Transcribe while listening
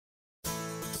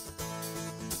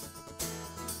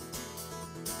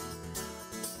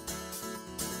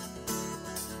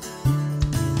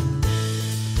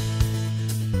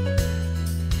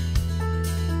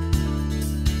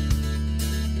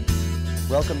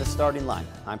Welcome to Starting Line.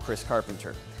 I'm Chris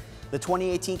Carpenter. The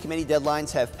 2018 committee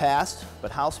deadlines have passed, but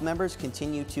House members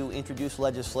continue to introduce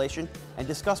legislation and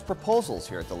discuss proposals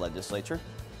here at the legislature.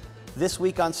 This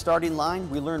week on Starting Line,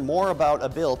 we learn more about a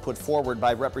bill put forward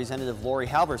by Representative Laurie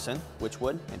Halverson, which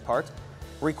would, in part,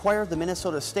 require the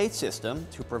Minnesota state system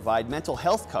to provide mental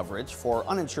health coverage for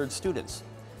uninsured students.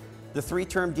 The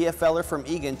three-term DFLer from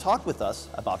Eagan talked with us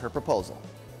about her proposal.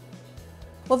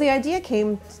 Well, the idea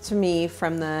came to me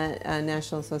from the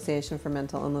National Association for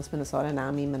Mental Illness Minnesota,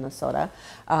 NAMI Minnesota,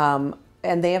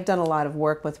 and they have done a lot of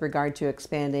work with regard to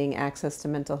expanding access to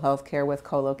mental health care with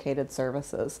co-located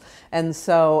services. And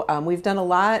so we've done a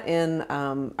lot in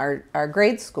our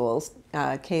grade schools,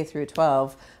 K through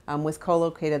 12, with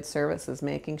co-located services,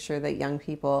 making sure that young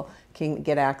people can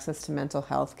get access to mental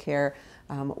health care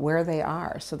where they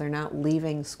are, so they're not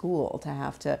leaving school to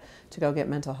have to go get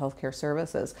mental health care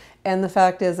services. And the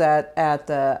fact is that at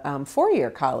the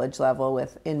four-year college level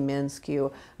in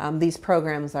MNSCU, these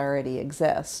programs already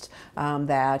exist,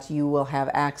 that you will have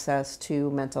access to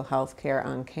mental health care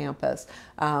on campus.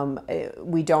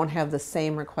 We don't have the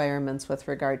same requirements with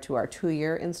regard to our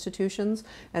two-year institutions,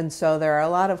 and so there are a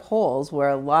lot of holes where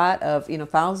a lot of,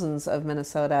 thousands of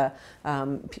Minnesota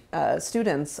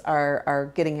students are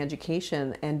getting education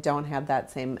and don't have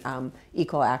that same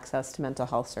equal access to mental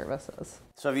health services.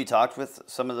 So have you talked with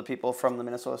some of the people from the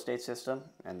Minnesota state system,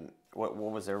 and what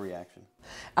was their reaction?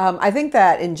 I think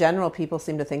that in general people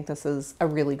seem to think this is a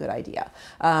really good idea.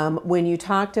 When you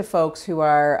talk to folks who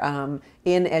are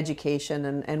in education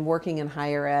and working in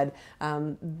higher ed,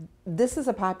 this is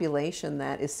a population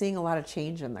that is seeing a lot of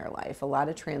change in their life, a lot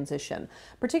of transition.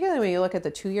 Particularly when you look at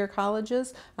the two-year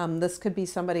colleges, this could be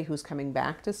somebody who's coming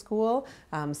back to school,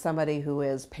 somebody who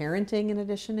is parenting in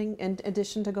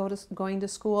addition to going to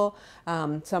school,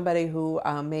 somebody who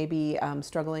may be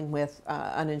struggling with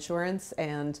uninsurance,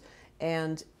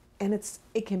 and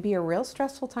it can be a real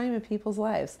stressful time in people's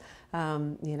lives.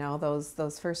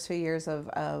 Those first 2 years of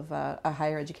a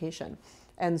higher education.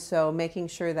 And so making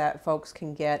sure that folks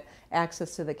can get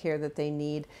access to the care that they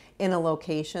need in a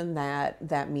location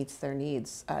that meets their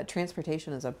needs.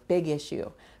 Transportation is a big issue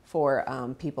for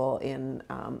people in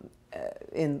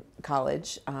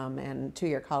college, and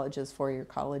two-year colleges, four-year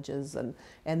colleges,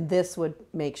 and this would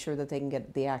make sure that they can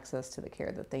get the access to the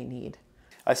care that they need.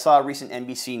 I saw a recent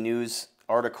NBC News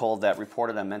article that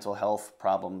reported on mental health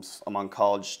problems among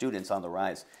college students on the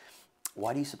rise.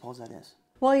 Why do you suppose that is?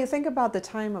 Well, you think about the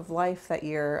time of life that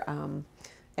you're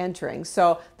entering.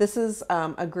 So this is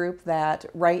a group that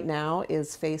right now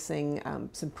is facing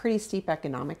some pretty steep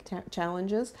economic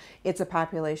challenges. It's a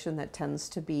population that tends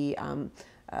to be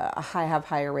have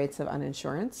higher rates of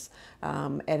uninsurance.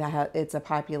 It's a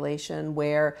population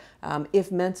where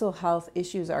if mental health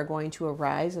issues are going to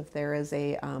arise, if there is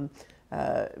a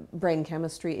brain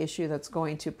chemistry issue that's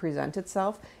going to present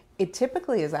itself, it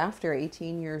typically is after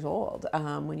 18 years old.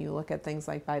 When you look at things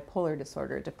like bipolar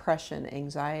disorder, depression,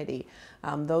 anxiety,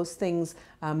 those things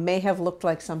may have looked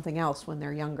like something else when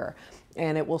they're younger,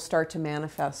 and it will start to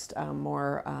manifest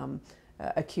more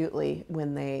acutely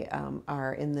when they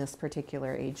are in this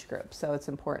particular age group. So it's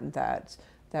important that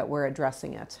we're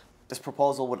addressing it. This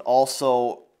proposal would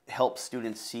also help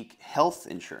students seek health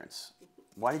insurance.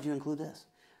 Why did you include this?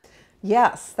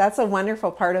 Yes, that's a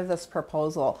wonderful part of this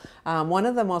proposal. One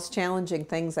of the most challenging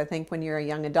things, I think, when you're a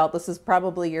young adult, this is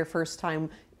probably your first time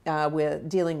with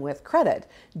dealing with credit,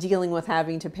 dealing with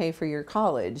having to pay for your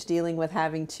college, dealing with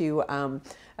having to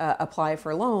apply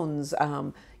for loans.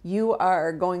 You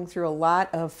are going through a lot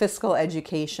of fiscal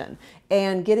education,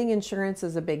 and getting insurance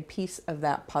is a big piece of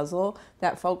that puzzle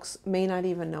that folks may not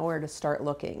even know where to start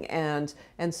looking. And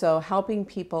so helping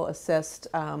people assist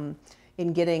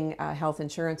in getting health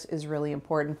insurance is really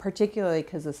important, particularly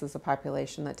because this is a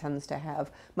population that tends to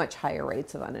have much higher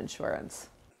rates of uninsurance.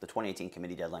 The 2018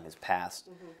 committee deadline has passed,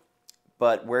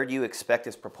 but where do you expect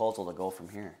this proposal to go from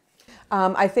here?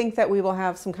 I think that we will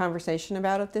have some conversation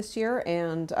about it this year,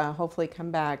 and hopefully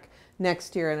come back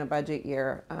next year in a budget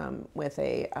year with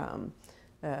the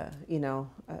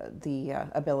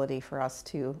ability for us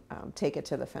to take it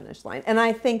to the finish line. And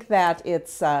I think that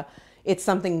it's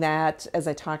something that, as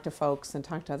I talk to folks and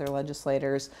talk to other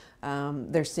legislators,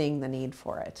 they're seeing the need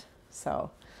for it.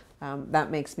 So that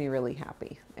makes me really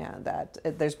happy, and that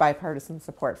there's bipartisan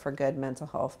support for good mental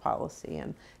health policy.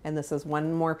 And this is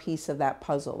one more piece of that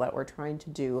puzzle that we're trying to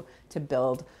do to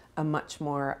build a much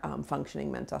more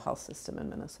functioning mental health system in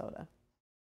Minnesota.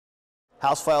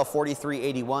 House File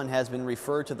 4381 has been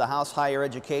referred to the House Higher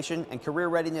Education and Career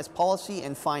Readiness Policy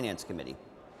and Finance Committee.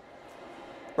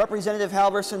 Representative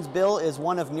Halverson's bill is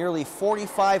one of nearly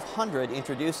 4,500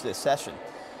 introduced this session.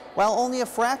 While only a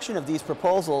fraction of these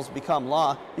proposals become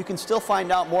law, you can still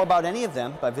find out more about any of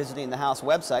them by visiting the House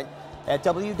website at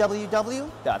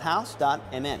www.house.mn.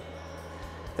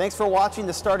 Thanks for watching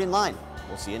The Starting Line.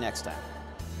 We'll see you next time.